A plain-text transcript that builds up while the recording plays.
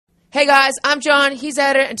Hey guys, I'm John, he's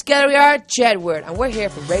Editor, and together we are Jedward, and we're here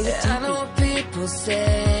for Radio TV.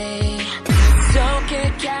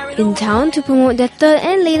 In town to promote their third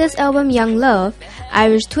and latest album, Young Love,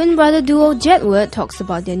 Irish twin brother duo Jedward talks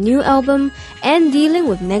about their new album and dealing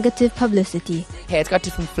with negative publicity. Okay, it's got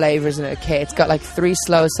different flavours in it. Okay, it's got like 3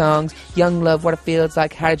 slow songs: Young Love, What It Feels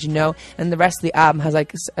Like, How Did You Know, and the rest of the album has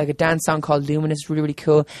like a dance song called Luminous, really, really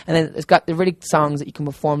cool. And then it's got the really songs that you can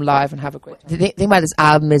perform live and have a great time. The thing about this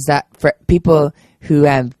album is that for people who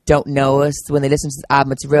don't know us, when they listen to this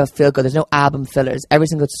album, it's a real feel-good. There's no album fillers. Every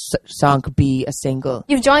single song could be a single.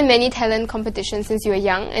 You've joined many talent competitions since you were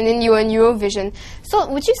young, and then you were in Eurovision. So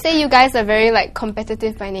would you say you guys are very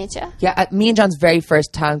competitive by nature? Yeah, me and John's very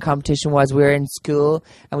first talent competition was we were in school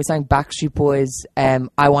and we sang Backstreet Boys'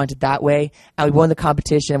 I Want It That Way, and we won the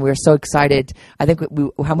competition and we were so excited. I think we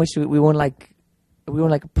won I think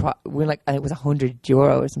it was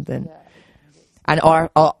 €100 or something. Yeah. And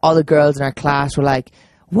all the girls in our class were like,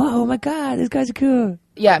 "Whoa, oh my God, these guys are cool."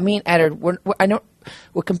 Yeah, me and Edward, we're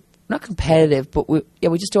not competitive, but we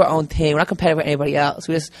just do our own thing. We're not competitive with anybody else.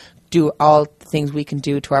 We just do all the things we can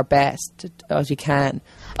do to our best as we can.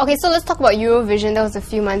 Okay, so let's talk about Eurovision. That was a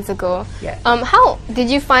few months ago. Yeah. How did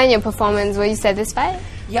you find your performance? Were you satisfied?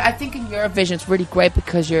 Yeah, I think in Eurovision it's really great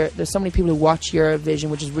because there's so many people who watch Eurovision,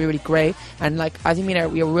 which is really, really great. And I think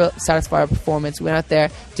we were real satisfied with our performance. We went out there,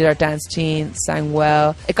 did our dance routine, sang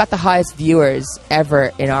well. It got the highest viewers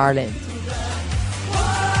ever in Ireland.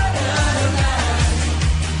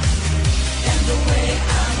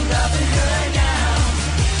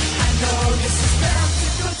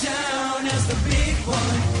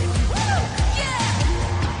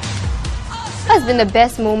 What has been the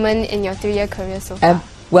best moment in your 3-year career so far?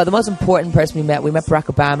 Well, the most important person we met Barack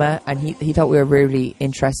Obama, and he thought we were really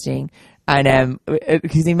interesting. And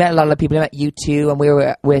because he met a lot of people. He met U2, and we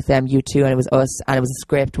were with U2, and it was us, and it was a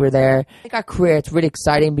script. We're there. I think our career, it's really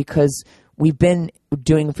exciting because we've been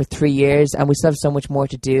doing it for 3 years, and we still have so much more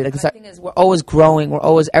to do. The thing is, we're always growing.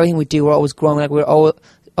 Everything we do, we're always growing. We're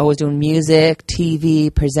always doing music, TV,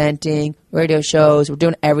 presenting, radio shows. We're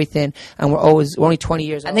doing everything, and we're only 20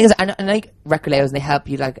 years old. I like record labels, and they help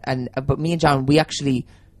you. But me and John, we actually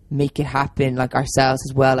make it happen ourselves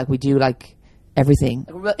as well. We do everything.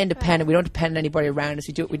 We're real independent. We don't depend on anybody around us.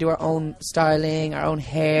 We do our own styling, our own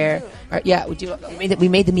hair. We do. We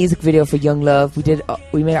made the music video for Young Love. We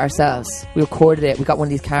made it ourselves. We recorded it. We got one of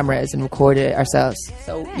these cameras and recorded it ourselves.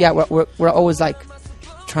 So yeah, we're always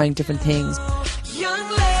trying different things.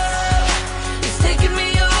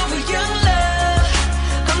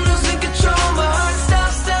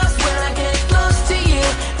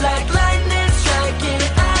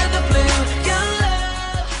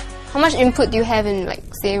 How much input do you have in,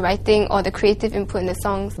 say, writing or the creative input in the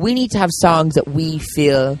songs? We need to have songs that we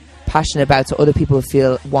feel passionate about so other people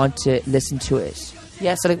want to listen to it.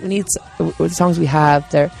 Yeah, so we need the songs we have.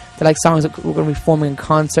 They're songs that we're going to be performing in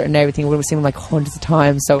concert and everything. We're going to be singing them hundreds of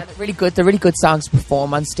times. So they're really good songs to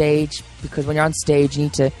perform on stage, because when you're on stage you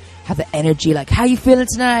need to have the energy. How you feeling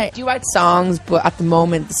tonight? Do you write songs? But at the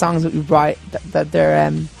moment, the songs that we write,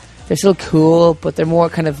 they're still cool, but they're more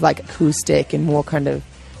kind of acoustic and more kind of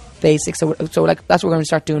basic. So that's what we're going to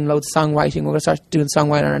start doing, loads of songwriting. We're going to start doing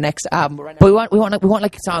songwriting on our next album. But we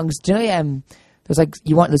want songs. Do you know? There's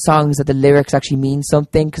you want the songs that the lyrics actually mean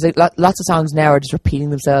something, because lots of songs now are just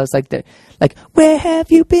repeating themselves. Where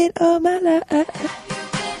have you been all my life?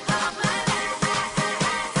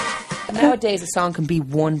 Nowadays, a song can be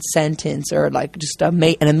one sentence or just an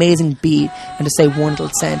amazing beat and just say one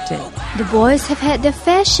little sentence. The boys have had their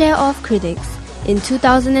fair share of critics. In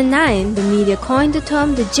 2009, the media coined the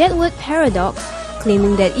term the Jedward paradox,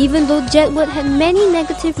 claiming that even though Jedward had many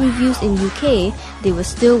negative reviews in UK, they were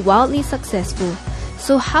still wildly successful.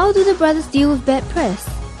 So how do the brothers deal with bad press?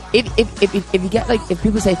 If you get if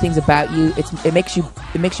people say things about you, it makes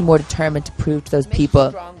you more determined to prove to those people.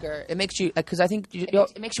 Stronger. It makes you because I think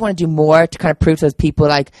it makes you want to do more to kind of prove to those people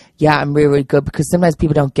yeah, I'm really, really good, because sometimes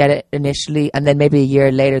people don't get it initially, and then maybe a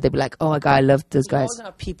year later they'll be like, oh my God, I love those guys. There's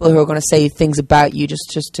not people who are going to say things about you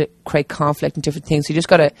just to create conflict and different things. So you just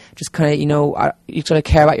gotta you gotta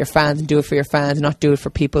care about your fans and do it for your fans, and not do it for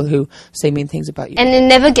people who say mean things about you. And it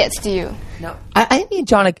never gets to you. No, I think me and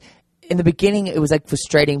John in the beginning, it was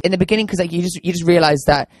frustrating. In the beginning, because you just realize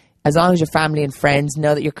that as long as your family and friends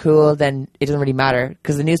know that you're cool, then it doesn't really matter.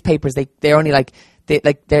 Because the newspapers, they're only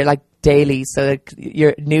they're daily, so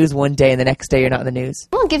you're news one day and the next day you're not in the news.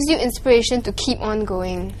 What gives you inspiration to keep on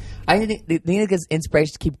going? I think the thing that gives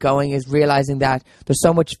inspiration to keep going is realizing that there's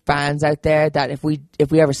so much fans out there that if we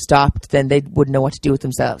ever stopped, then they wouldn't know what to do with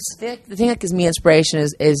themselves. The thing that gives me inspiration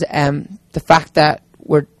is the fact that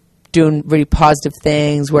we're doing really positive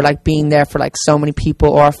things. We're like being there for like so many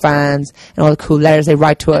people, our fans, and all the cool letters they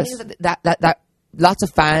write to us. That lots of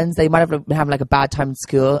fans, they might have been having like a bad time in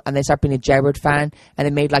school, and they start being a Jedward fan, and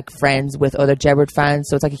they made like friends with other Jedward fans,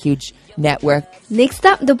 so it's like a huge network. Next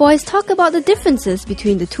up, the boys talk about the differences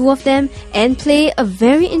between the two of them and play a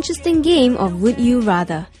very interesting game of Would You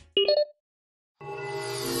Rather.